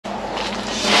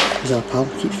There's our pal,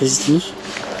 keeps visiting us.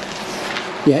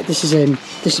 Yeah, this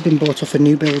has been bought off a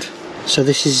new build. So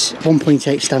this is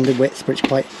 1.8 standard width, but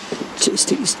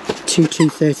it's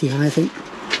 230 high, I think.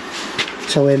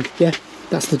 So yeah,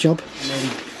 that's the job.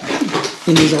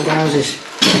 In these old houses,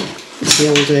 it's the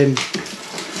old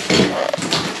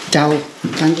dowel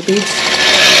angle beads.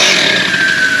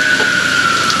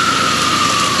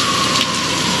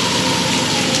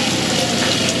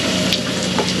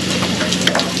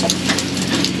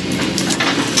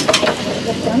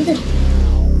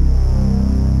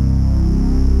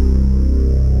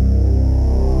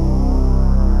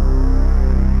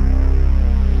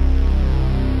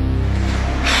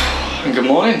 Good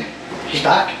morning. He's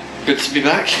back. Good to be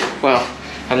back. Well,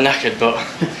 I'm knackered,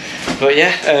 but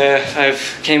yeah,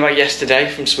 I've came back yesterday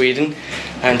from Sweden,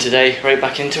 and today right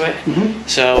back into it.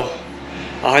 So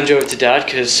I'll hand you over to Dad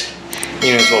because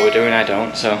he knows what we're doing. I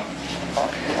don't. So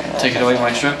take it away,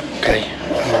 Maestro. Okay.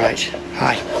 All right.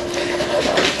 Hi.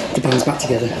 The band's back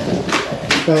together.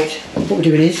 Right. What we're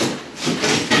doing is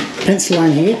pencil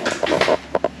line here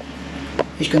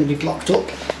is going to be blocked up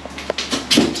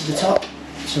to the top.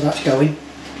 So that's going.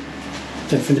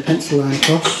 Then from the pencil line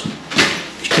across,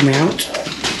 it's coming out.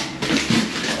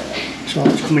 So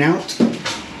it's coming out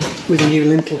with a new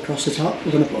lintel across the top.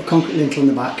 We're going to put a concrete lintel on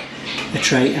the back, a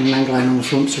tray and an angle line on the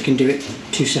front, so we can do it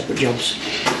two separate jobs.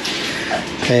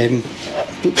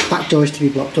 Back door is to be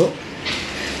blocked up.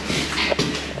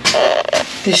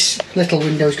 This little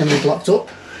window is going to be blocked up.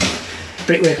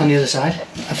 Brickwork on the other side.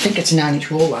 I think it's a 9-inch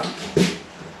wall, that.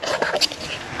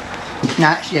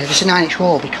 Now, yeah, it's a 9-inch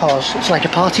wall because it's like a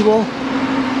party wall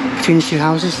between the two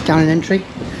houses down an entry.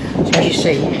 So as you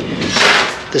see,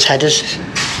 there's headers.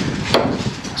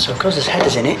 So because there's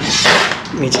headers in it,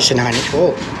 it means it's a 9-inch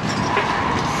wall.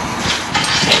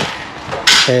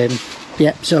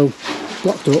 Yeah, so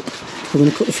blocked up. We're going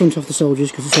to cut the front off the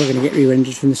soldiers because it's all going to get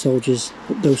re-rendered from the soldiers.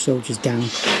 Put those soldiers down.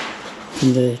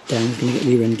 From the down, it's going to get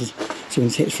re-rendered. So we're going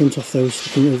to take the front off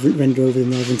those. We can render over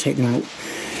them rather than take them out.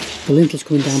 The lintel's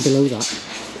coming down below that.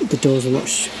 The doors are a lot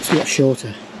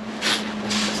shorter.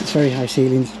 So it's very high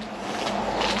ceilings.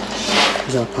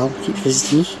 There's our pal, keeps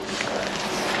visiting us.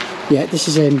 Yeah, this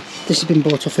has been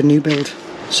bought off a new build.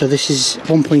 So this is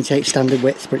 1.8 standard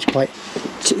width, but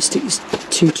it's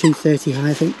 230 high,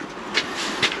 I think.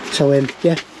 So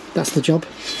yeah, that's the job.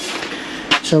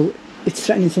 So it's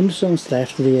threatening thunderstorms today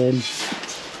after the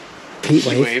heat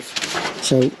wave.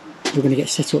 So we're going to get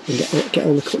set up and get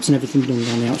all the cuts and everything done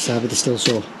on the outside with the STIHL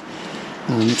saw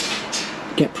and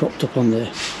get propped up on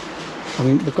there. I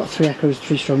mean, we've got 3 ACROS,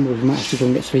 3 strong wood. We might have to go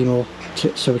and get 3 more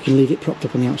so we can leave it propped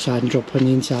up on the outside and drop on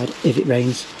the inside if it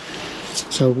rains.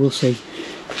 So we'll see.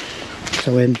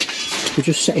 So we're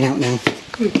just setting out now.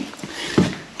 We're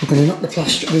going to knock the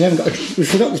plaster.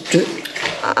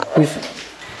 We've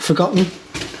forgotten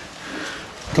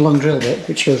the long drill bit,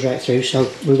 which goes right through. So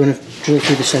we're going to drill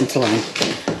through the centre line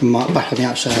and mark back on the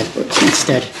outside, but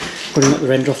instead we're going to knock the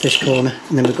render off this corner,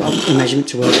 and then we've got a measurement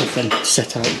to work off then to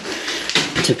set out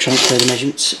to transfer the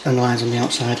measurements and the lines on the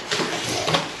outside.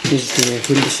 This is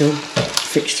the windowsill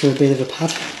fixed to a bit of a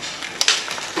pad,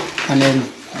 and then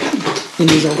in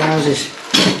these old houses,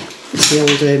 it's the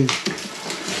old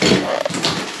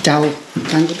dowel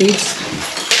angle beads.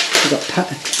 We've got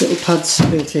little pads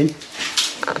built in.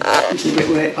 It's the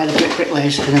brickwork by the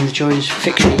bricklayers, and then the joiners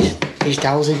fix these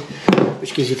dowels in,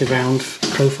 which gives you the round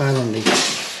profile on the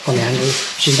angle,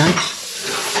 which is nice.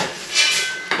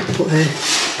 But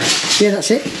yeah,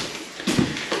 that's it.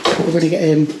 We're going to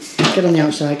get on the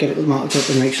outside, get it marked up,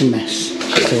 and make some mess.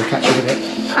 So we'll catch you in a bit.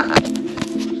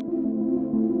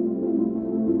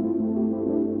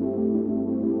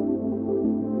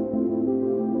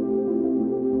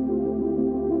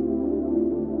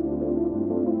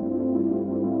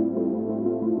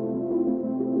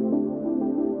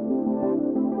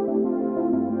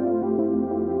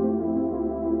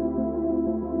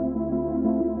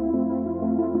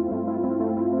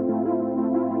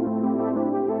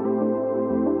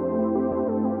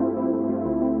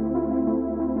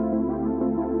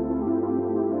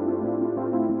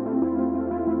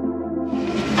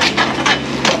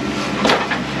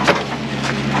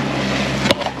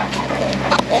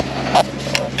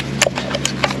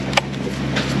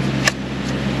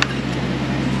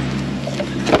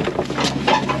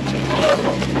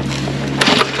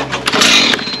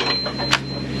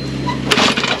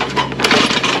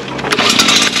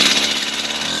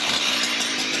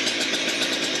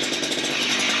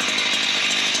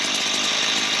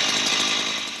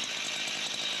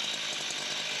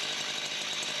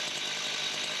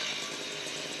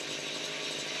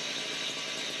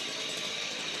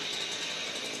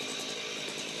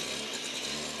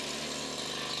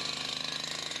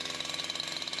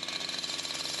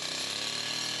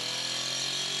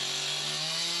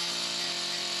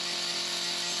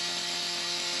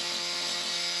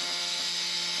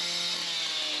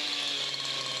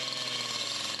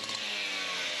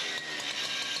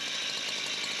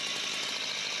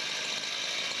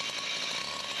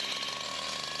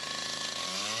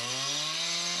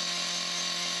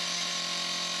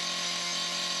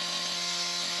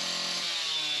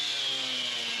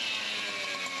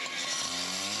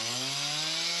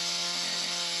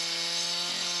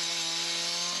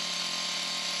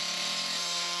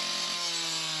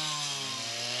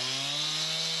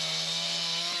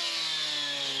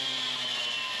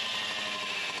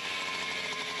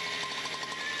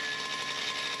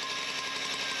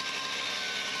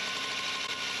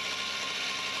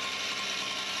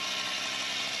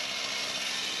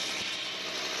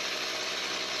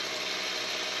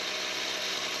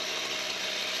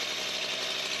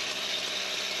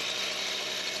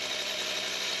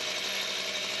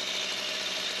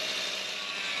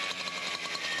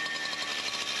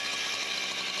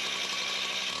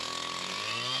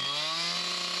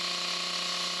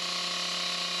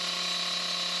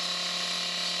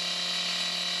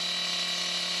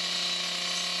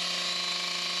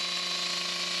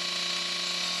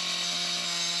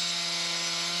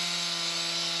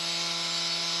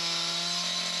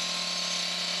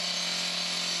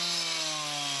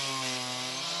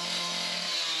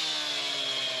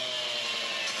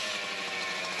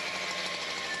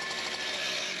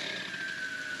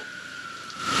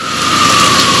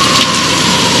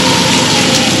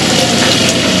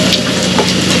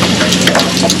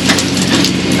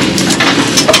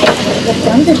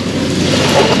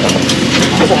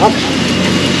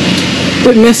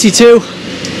 Bit messy too.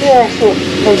 Yeah, so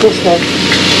no dust though.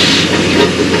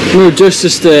 No,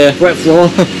 just wet floor.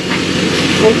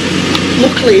 Well,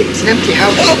 luckily it's an empty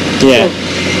house. Yeah.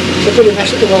 So pretty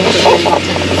messed up the wall.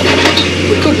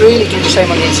 We could really do the same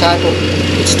on the inside, but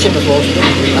it's timber floors, we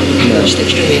don't do that. No. Stick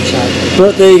to the inside.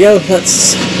 But there you go,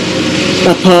 that's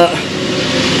that part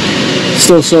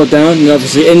still sawed down, and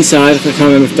obviously inside, I can't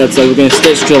remember if Dad said we're going to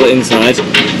stitch drill it inside,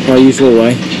 our usual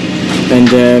way. And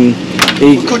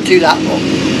we could do that, but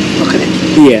look at it.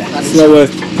 Yeah, it's not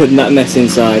worth putting that mess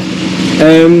inside.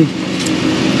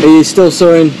 Are you still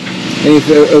sawing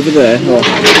anything over there? Or?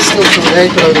 It's still over there,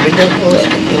 below the window.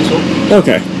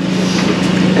 Okay.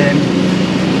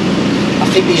 I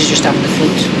think these are just having the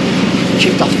front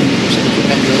chipped off them, so they can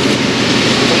bend over.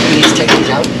 We need to take these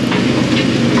out.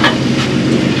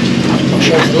 I'm not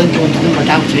sure if the lintel under them, I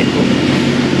doubt it, but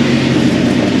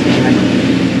anyway.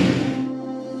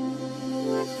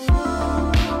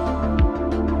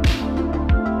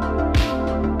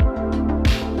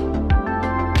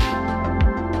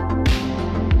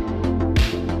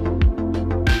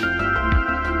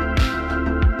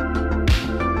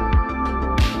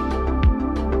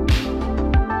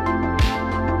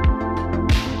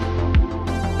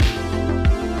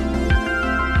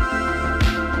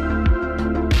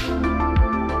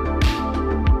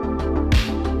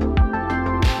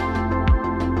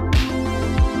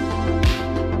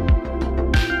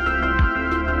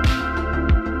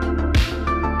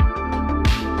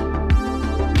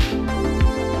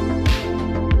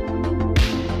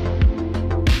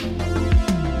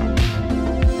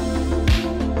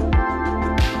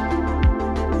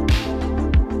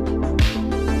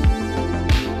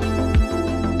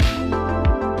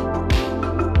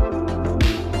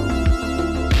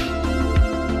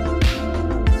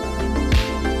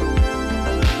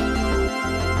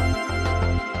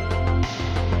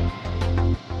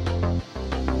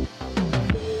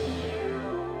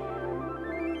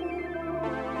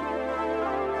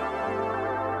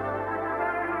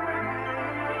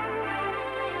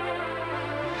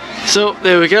 So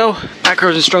there we go,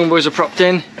 ACROS and strong boys are propped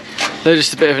in. They're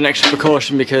just a bit of an extra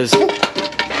precaution because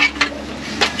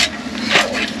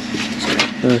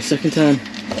second time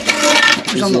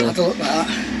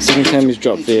he's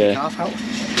dropped the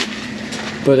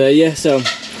but yeah, so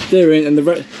they're in, and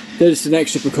they're just an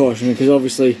extra precaution because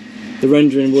obviously the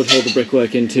rendering would hold the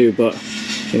brickwork in too, but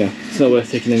you know, it's not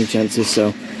worth taking any chances.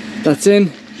 So that's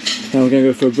in. Now we're going to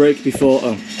go for a break before,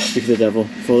 oh, speak of the devil,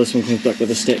 before this one comes back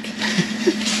with a stick.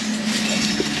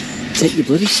 Take your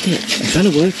bloody stick. I'm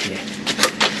trying to work here.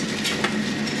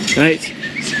 Right.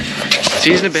 See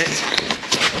you in a bit.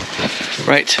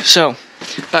 Right, so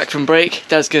back from break.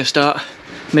 Dad's gonna start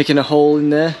making a hole in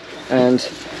there, and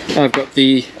I've got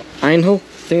the iron hole,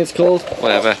 I think it's called.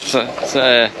 Whatever. So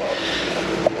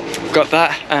got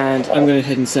that, and I'm gonna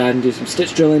head inside and do some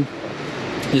stitch drilling,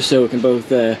 just so we can both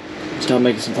start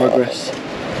making some progress,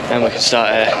 and we can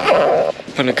start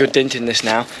putting a good dent in this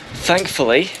now.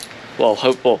 Thankfully. Well,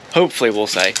 hopefully we'll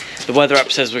say. The weather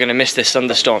app says we're going to miss this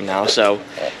thunderstorm now, so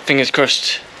fingers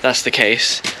crossed that's the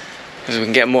case. Because we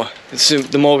can get more,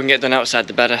 the more we can get done outside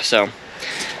the better, so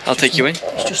I'll take you in.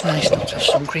 It's just nice not to have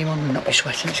sun cream on and not be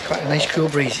sweating. It's quite a nice cool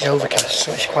breeze, it's overcast,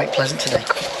 so it's quite pleasant today.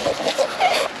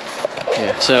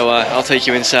 Yeah, so I'll take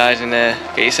you inside and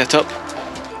get you set up.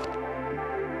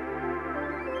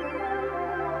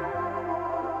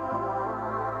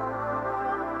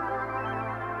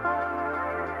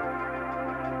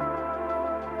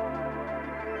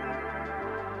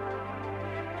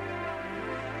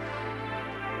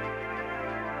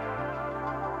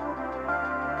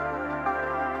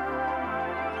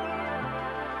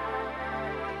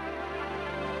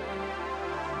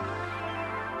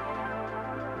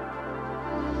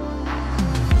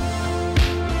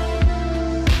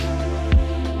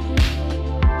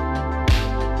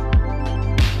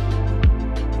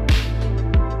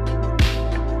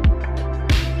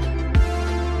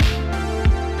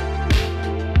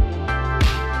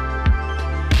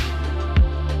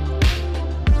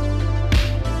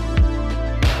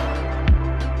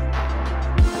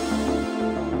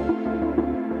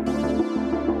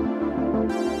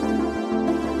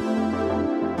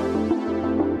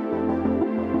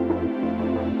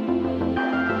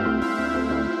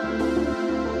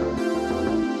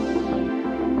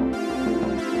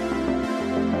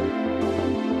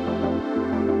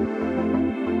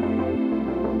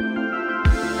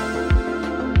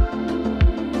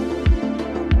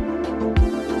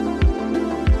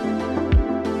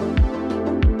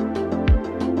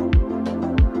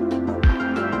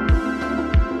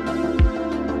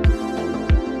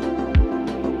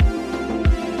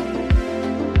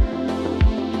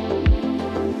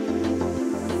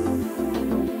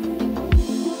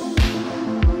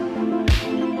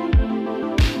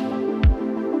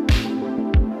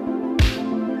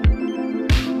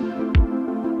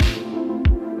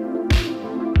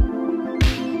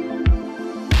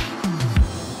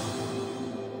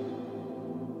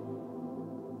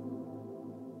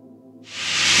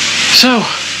 So,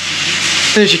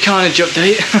 there's your carnage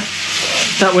update.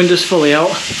 That window's fully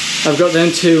out. I've got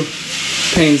them 2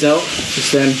 panes out,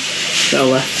 just them that are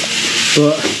left.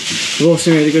 But we've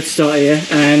also made a good start here,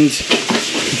 and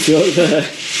if you look there,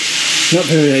 not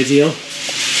very ideal.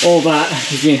 All that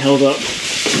is being held up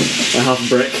by half a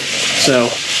brick. So,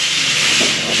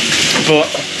 but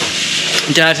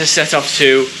Dad has set off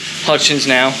to Hodgson's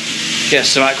now, get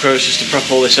some ACROS just to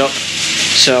prop all this up.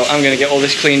 So I'm going to get all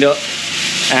this cleaned up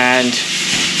and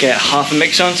get half a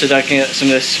mix on so Dad can get some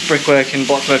of this brickwork and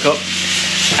blockwork up,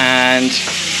 and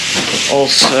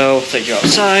also take you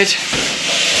outside.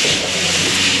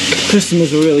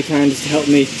 Customers were really kind as to help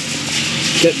me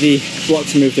get the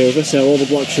blocks moved over, so all the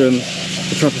blocks are on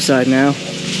the proper side now.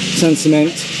 Sand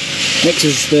cement,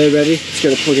 mixer's there ready, just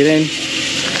got to plug it in.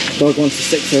 Dog wants to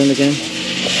stick phone again.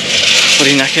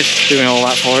 Bloody knackered doing all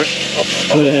that for it.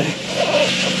 But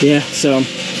yeah, so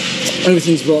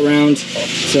everything's brought round,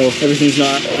 so everything's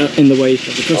not in the way of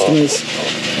the customers.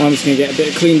 I'm just going to get a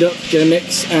bit cleaned up, get a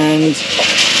mix, and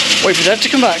wait for Dad to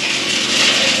come back.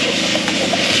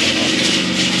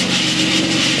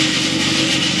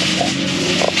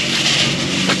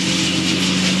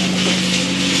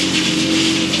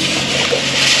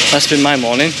 That's been my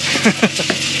morning.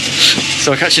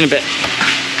 So I'll catch you in a bit.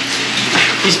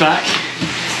 He's back.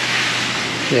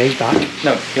 Yeah, he's back.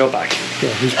 No, you're back.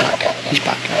 Yeah, he's back. He's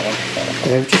back.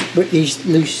 We've just put these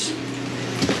loose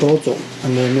boards up,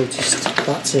 and we noticed that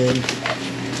that's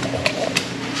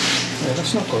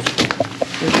not good.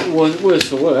 Worse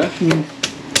for wear.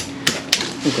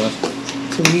 Oh god.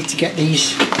 So we need to get the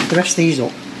rest of these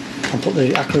up and put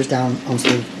the ACROS down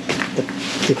onto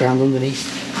the ground underneath.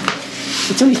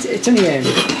 It's only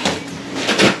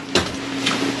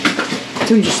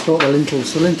just about the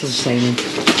lintels. The lintels are staying in.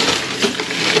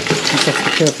 Just have to be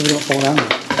careful we don't fall down.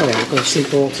 Oh yeah, we've got a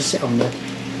sleep wall to sit on there.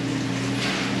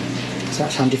 So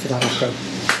that's handy for that ACRO.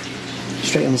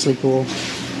 Straight on the sleep wall.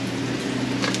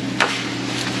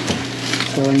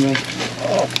 So anyway,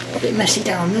 a bit messy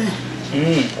down there.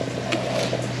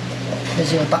 There's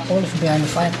the old back wall from behind the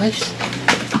fireplace.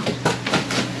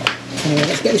 Anyway,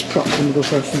 let's get this propped and we'll go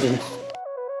for some dinner.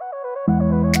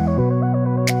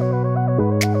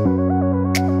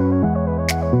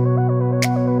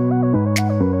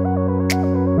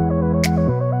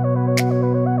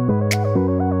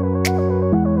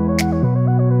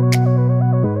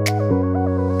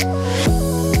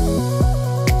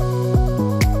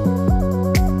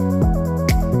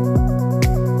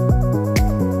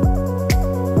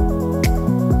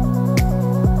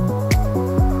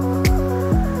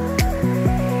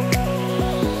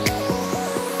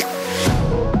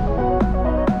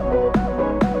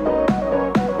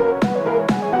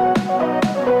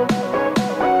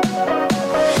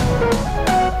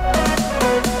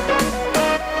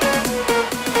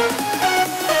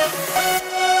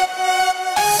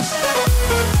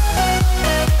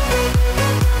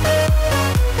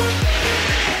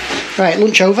 Right,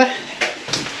 lunch over.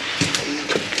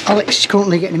 Alex is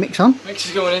currently getting a mix on. Mix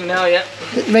is going in now, yeah.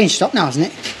 The rain's stopped now, isn't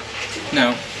it?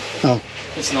 No. Oh.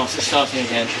 It's not, it's starting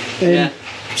again. Yeah.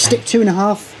 Stick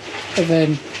 2.5 of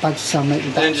bags of sand making.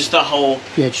 And then just that whole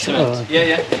cement.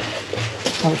 Yeah.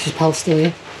 Alex's pal's still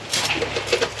here.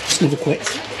 Just never quit.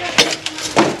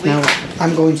 Now,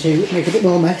 I'm going to make a bit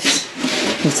more mess.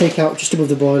 I'll take out just above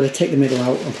the boiler, take the middle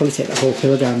out, and probably take that whole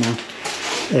pillar down now.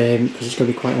 Because it's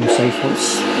going to be quite unsafe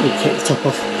once we take the top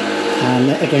off. And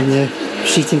again, the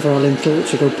sheeting for our lintel,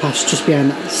 which will go past just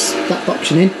behind that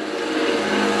boxing in.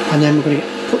 And then we're going to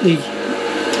put the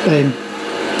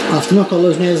I'll have to knock all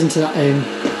those nails into that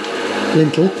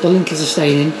lintel. The lintels are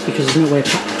staying in because there's no way of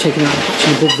taking out the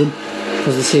patching above them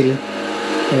because of the ceiling.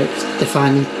 They're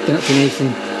fine, they're not doing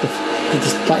anything. They're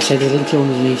just, like I said, there's a lintel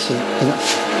underneath, so they're not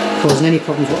causing any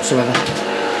problems whatsoever.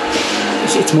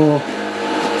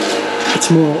 It's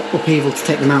more upheaval to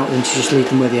take them out than to just leave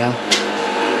them where they are.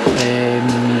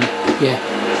 Yeah,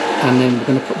 and then we're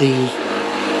going to put the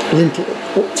lintel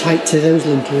up tight to those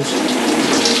lintels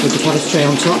with the cabbage tray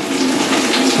on top,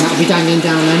 and that'll be dangling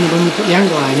down then. When we put the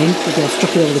angle iron in, we'll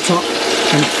strap it over the top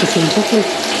and fit in properly.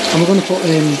 And we're going to put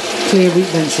clear wheat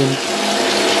vents in,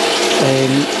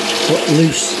 but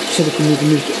loose, so they can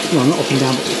move, well, not up and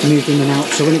down, but they can move in and out,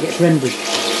 so when it gets rendered,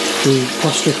 the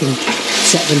plaster can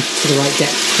set them to the right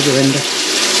depth for the render.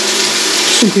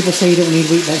 Some people say you don't need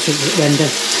wheat vents to render,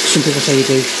 some people say you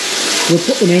do. We'll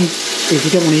put them in. If you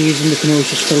don't want to use them, we can always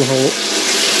just fill the hole up.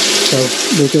 So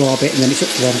we'll do our bit and then it's up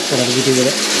to them, whatever we do with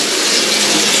it.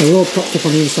 So we're all propped up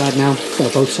on the inside now, well,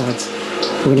 both sides.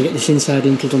 We're going to get this inside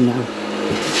lintel done now.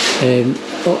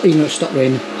 But even though it's stopped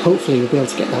raining, hopefully we'll be able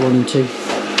to get that one in too.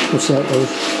 We'll see how it goes.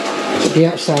 But the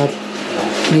outside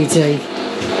needs a,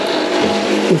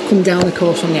 we've come down the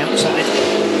course on the outside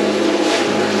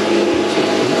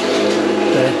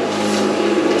there.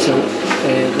 So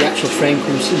the actual frame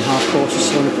comes in half courses,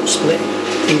 so I'm going to put a split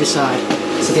either side.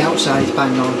 So the outside is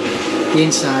bang on, the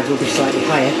inside will be slightly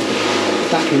higher.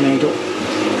 That can be made up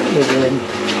with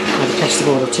either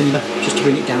plasterboard or timber, just to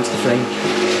bring it down to the frame.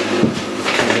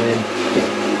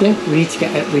 Yeah, we need to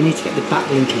get the back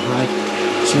lintel high,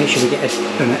 so make sure we get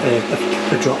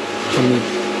a drop from the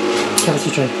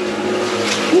cavity tray.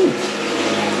 Ooh.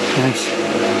 Nice.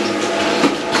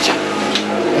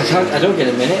 I don't get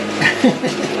a minute.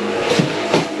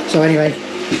 So anyway,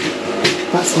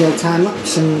 that's the old time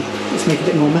lapse, and let's make a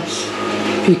bit more mess.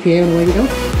 PPA and away we go.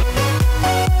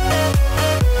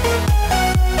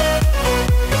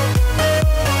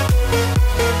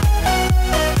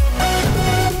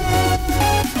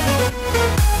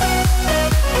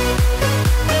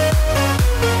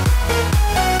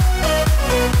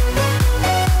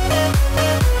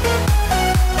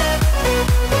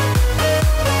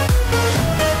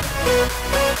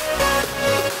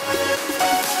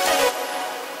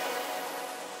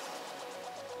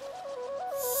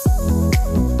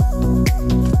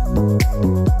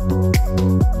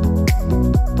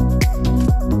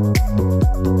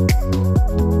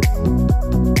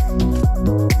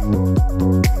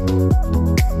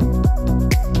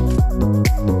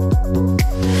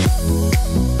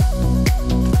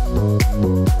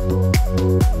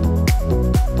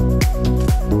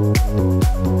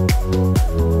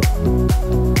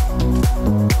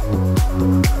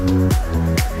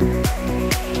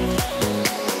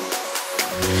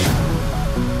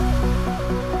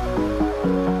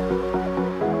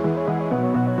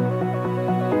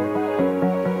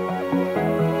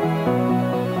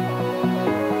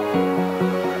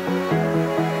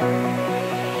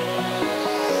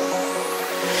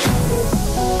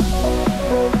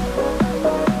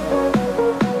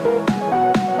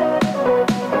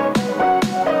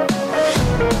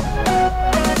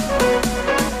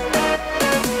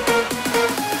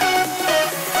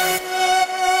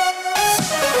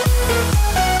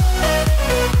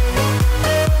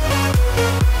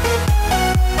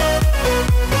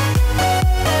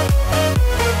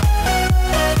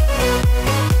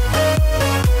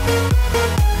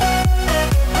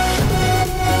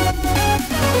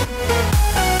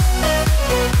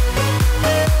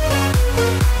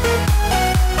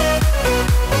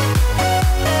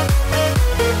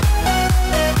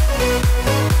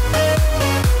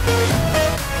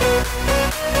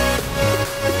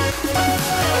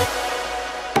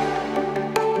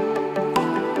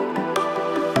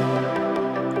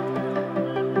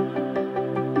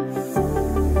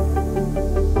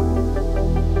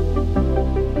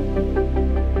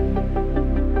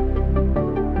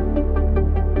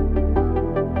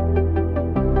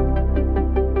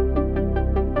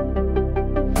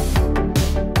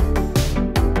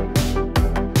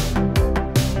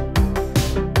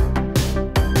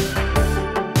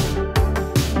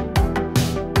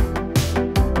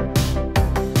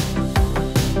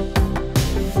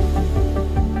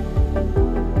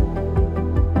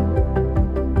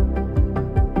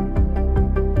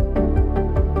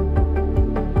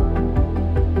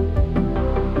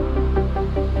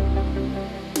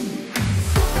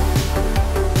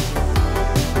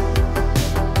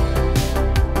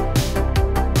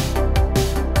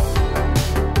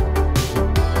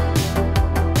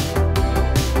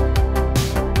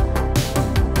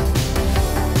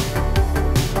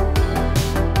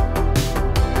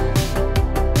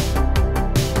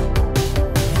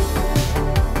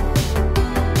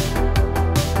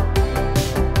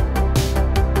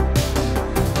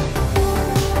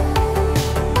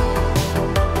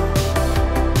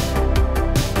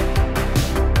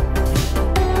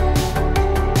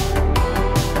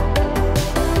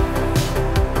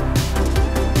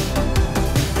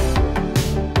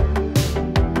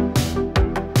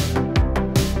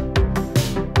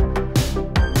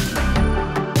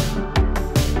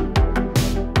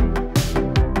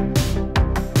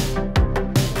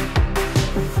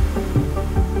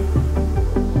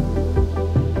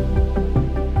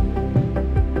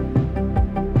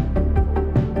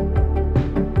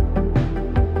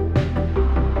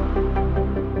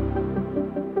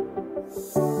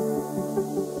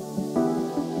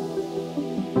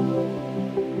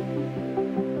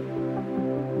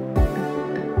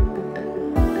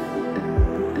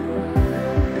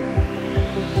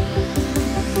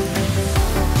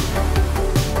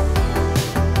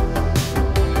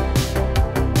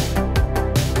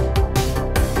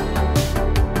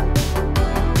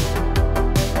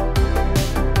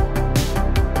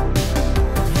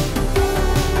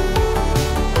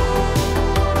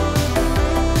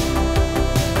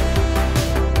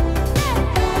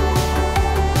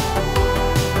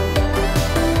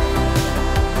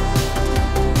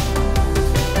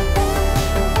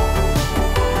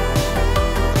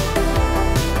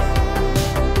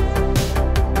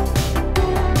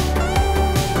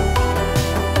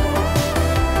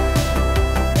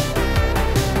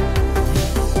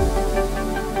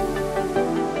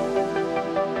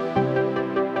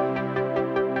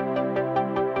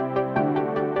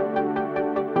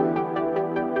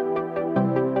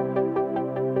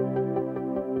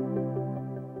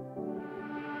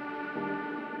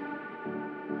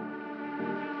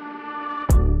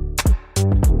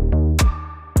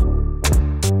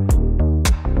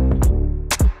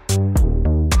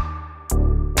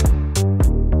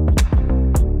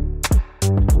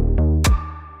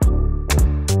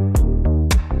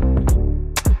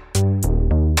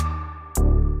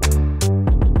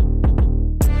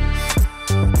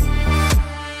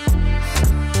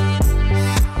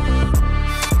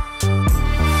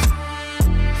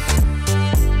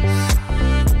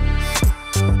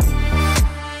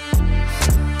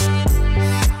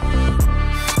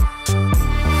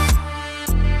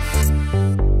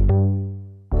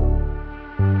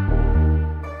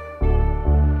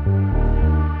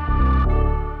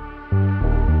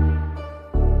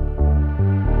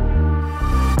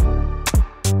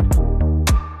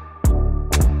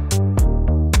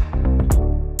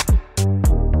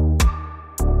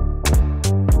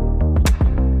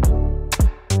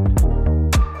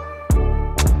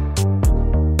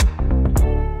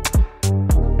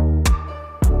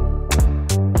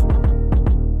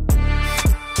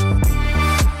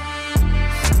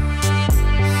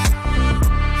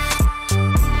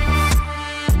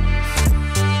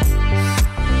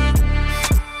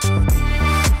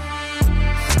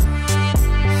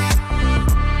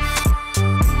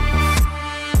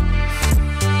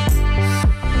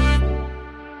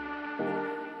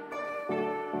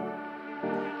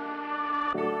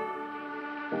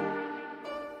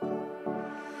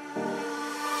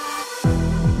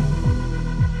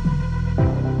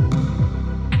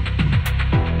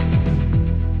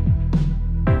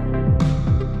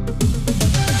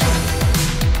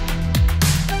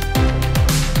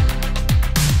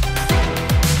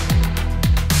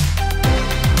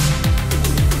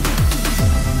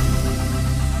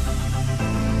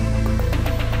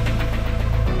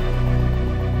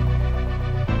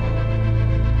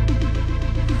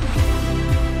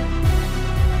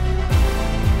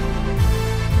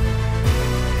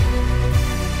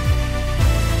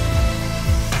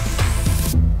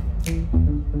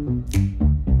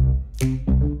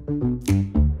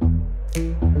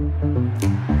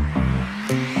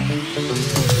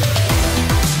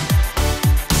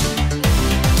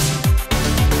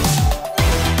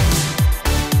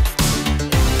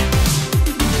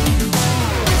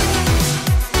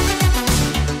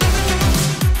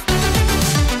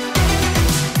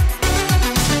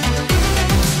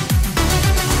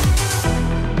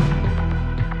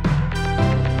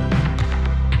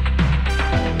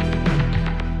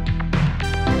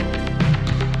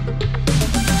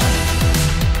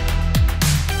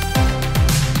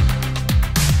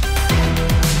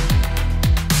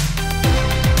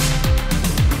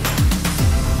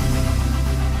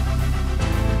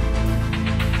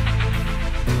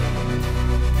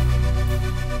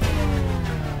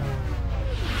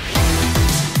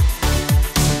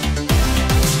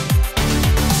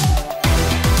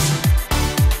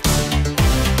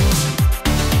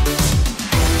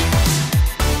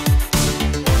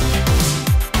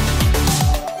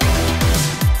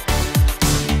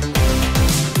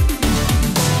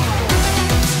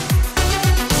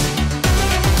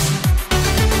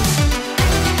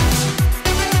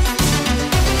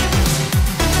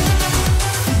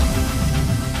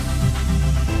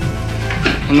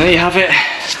 And there you have it,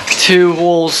 2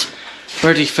 walls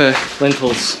ready for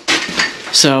lintels.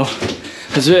 So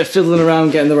there's a bit of fiddling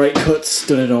around getting the right cuts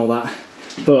done and all that,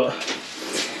 but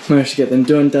managed to get them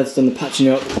done. Dad's done the patching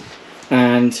up,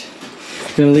 and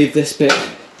I'm going to leave this bit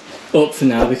up for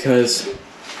now because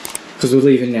we're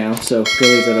leaving now, so we're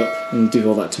going to leave that up and do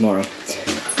all that tomorrow.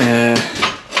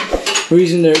 The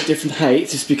reason they're at different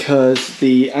heights is because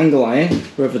the angle iron,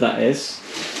 wherever that is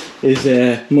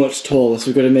much taller,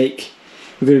 so we're going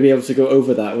to be able to go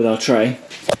over that with our tray.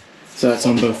 So that's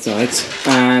on both sides.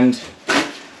 And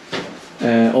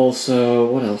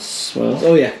also, what else?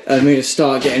 Oh yeah, I'm going to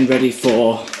start getting ready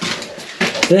for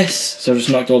this. So I've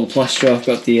just knocked all the plaster off,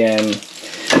 got the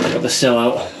STHIL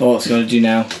out. All it's going to do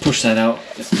now, push that out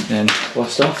and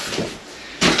blast off.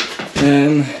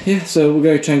 Yeah, so we're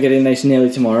going to try and get in nice and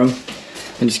early tomorrow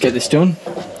and just get this done.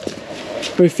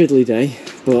 Very fiddly day,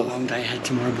 but long day ahead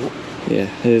tomorrow, but yeah,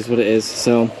 it is what it is.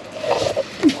 So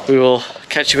we will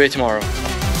catch you here tomorrow.